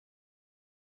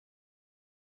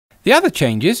The other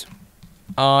changes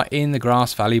are in the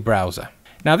Grass Valley browser.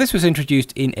 Now this was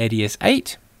introduced in EDIUS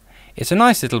 8. It's a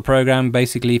nice little program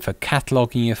basically for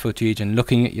cataloguing your footage and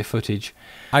looking at your footage.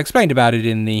 I explained about it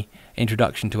in the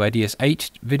introduction to EDIUS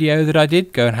 8 video that I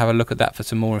did. Go and have a look at that for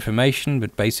some more information,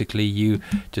 but basically you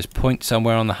just point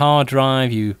somewhere on the hard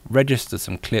drive, you register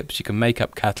some clips, you can make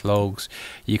up catalogues,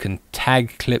 you can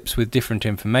tag clips with different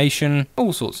information,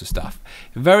 all sorts of stuff.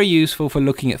 Very useful for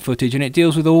looking at footage, and it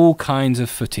deals with all kinds of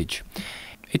footage.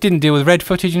 It didn't deal with red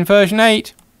footage in version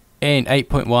 8. In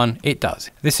 8.1 it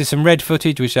does. This is some red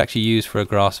footage which is actually used for a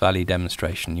Grass Valley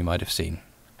demonstration you might have seen.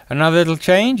 Another little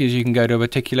change is you can go to a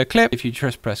particular clip. If you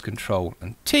just press Ctrl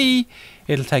and T,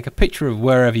 it'll take a picture of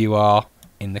wherever you are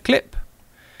in the clip.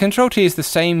 Ctrl T is the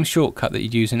same shortcut that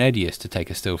you'd use in EDIUS to take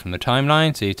a still from the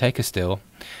timeline. So you take a still.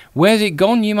 Where's it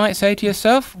gone, you might say to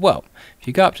yourself? Well, if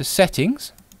you go up to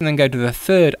Settings and then go to the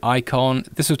third icon,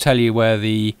 this will tell you where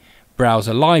the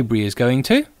browser library is going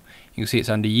to. You can see it's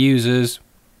under Users,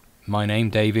 my name,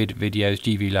 David, Videos,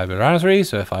 GV Library.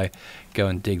 So if I go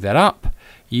and dig that up,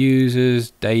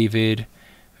 Users, David,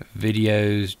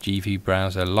 Videos, GV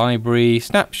Browser Library,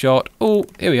 Snapshot. Oh,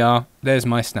 here we are. There's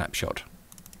my snapshot.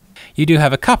 You do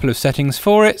have a couple of settings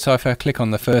for it. So if I click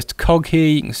on the first cog here,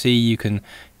 you can see you can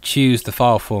choose the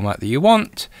file format that you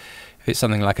want. If it's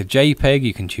something like a JPEG,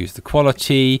 you can choose the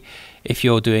quality. If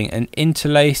you're doing an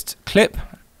interlaced clip,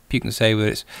 you can say whether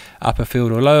it's upper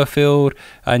field or lower field,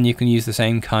 and you can use the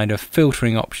same kind of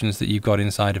filtering options that you've got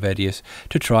inside of EDIUS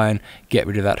to try and get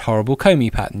rid of that horrible Comey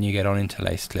pattern you get on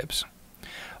interlaced clips.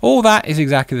 All that is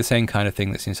exactly the same kind of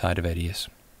thing that's inside of EDIUS.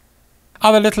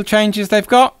 Other little changes they've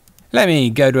got. Let me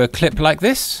go to a clip like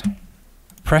this.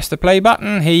 Press the play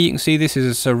button. Here you can see this is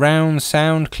a surround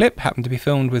sound clip, happened to be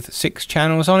filmed with 6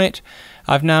 channels on it.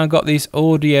 I've now got this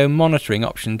audio monitoring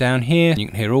option down here. You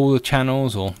can hear all the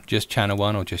channels, or just channel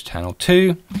 1 or just channel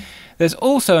 2. There's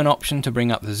also an option to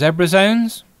bring up the zebra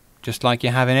zones, just like you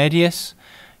have in EDIUS.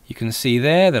 You can see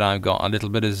there that I've got a little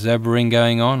bit of zebraing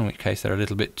going on, in which case they're a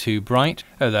little bit too bright.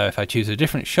 Although if I choose a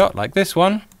different shot like this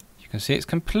one, you can see it's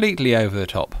completely over the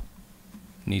top.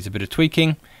 Needs a bit of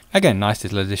tweaking. Again, nice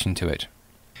little addition to it.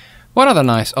 One other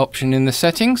nice option in the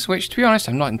settings, which to be honest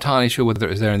I'm not entirely sure whether it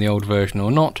was there in the old version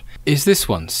or not, is this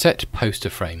one, Set Poster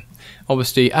Frame.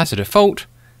 Obviously, as a default,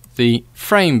 the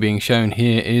frame being shown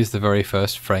here is the very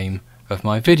first frame of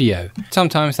my video.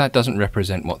 Sometimes that doesn't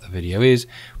represent what the video is,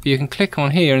 but you can click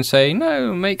on here and say,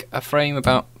 no, make a frame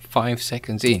about 5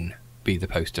 seconds in be the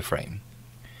poster frame.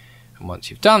 And once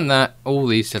you've done that, all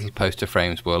these little poster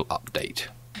frames will update.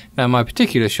 Now my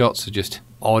particular shots are just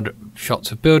odd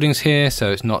shots of buildings here,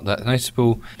 so it's not that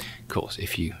noticeable. Of course,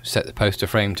 if you set the poster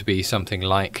frame to be something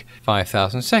like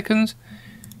 5,000 seconds,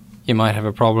 you might have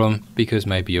a problem because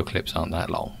maybe your clips aren't that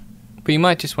long. But you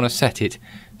might just want to set it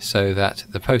so that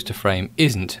the poster frame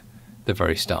isn't the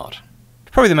very start.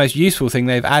 Probably the most useful thing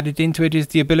they've added into it is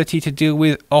the ability to deal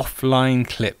with offline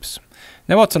clips.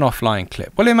 Now what's an offline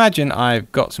clip? Well, imagine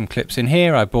I've got some clips in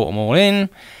here, I brought them all in,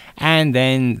 and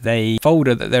then the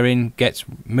folder that they're in gets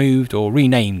moved or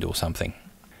renamed or something.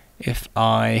 If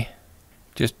I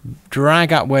just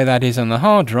drag up where that is on the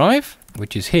hard drive,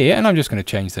 which is here, and I'm just going to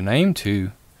change the name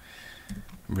to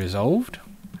Resolved.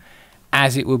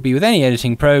 As it would be with any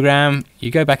editing program, you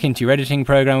go back into your editing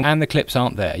program and the clips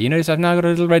aren't there. You notice I've now got a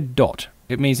little red dot.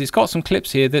 It means it's got some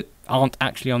clips here that aren't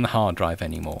actually on the hard drive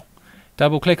anymore.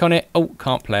 Double click on it, oh,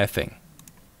 can't play a thing,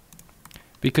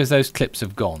 because those clips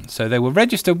have gone. So they were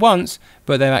registered once,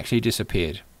 but they've actually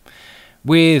disappeared.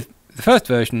 With the first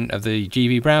version of the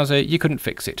GV browser, you couldn't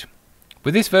fix it.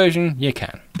 With this version, you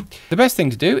can. The best thing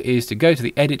to do is to go to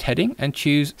the Edit heading and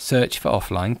choose Search for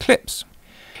Offline Clips.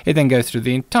 It then goes through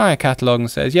the entire catalogue and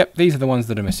says, yep, these are the ones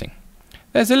that are missing.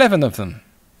 There's 11 of them,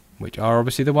 which are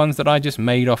obviously the ones that I just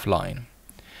made offline.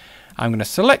 I'm going to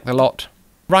select the lot,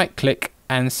 right-click,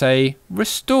 and say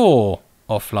Restore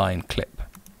Offline Clip.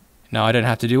 Now I don't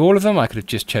have to do all of them, I could have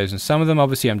just chosen some of them.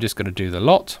 Obviously I'm just going to do the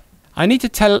lot. I need to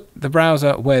tell the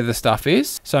browser where the stuff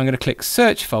is, so I'm going to click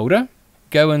Search Folder,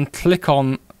 go and click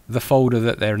on the folder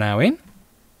that they're now in,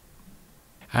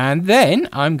 and then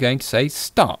I'm going to say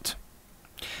Start.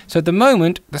 So at the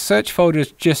moment the search folder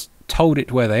has just told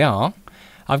it where they are.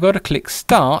 I've got to click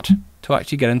Start to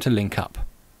actually get them to link up,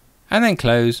 and then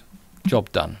close.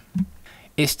 Job done.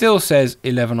 It still says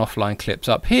 11 offline clips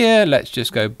up here. Let's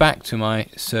just go back to my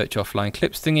search offline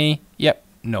clips thingy. Yep,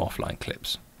 no offline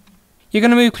clips. You're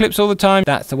going to move clips all the time.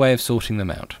 That's the way of sorting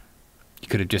them out. You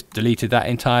could have just deleted that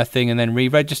entire thing and then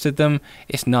re-registered them.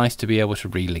 It's nice to be able to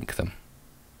relink them.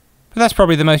 But that's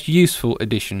probably the most useful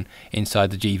addition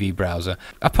inside the GV browser,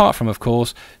 apart from, of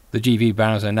course, the GV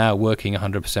browser now working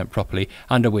 100% properly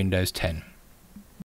under Windows 10.